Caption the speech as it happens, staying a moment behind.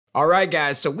Alright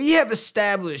guys, so we have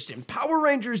established in Power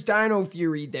Rangers Dino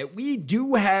Fury that we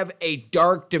do have a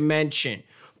dark dimension.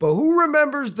 But who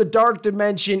remembers the dark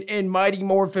dimension in Mighty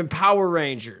Morphin Power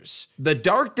Rangers? The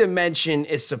dark dimension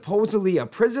is supposedly a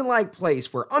prison-like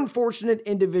place where unfortunate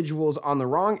individuals on the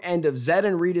wrong end of Zed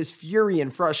and Rita's fury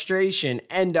and frustration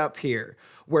end up here.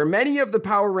 Where many of the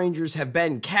Power Rangers have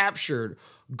been captured,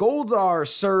 Goldar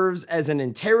serves as an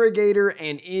interrogator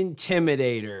and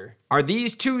intimidator. Are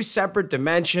these two separate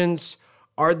dimensions?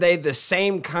 Are they the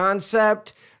same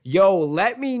concept? Yo,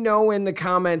 let me know in the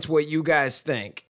comments what you guys think.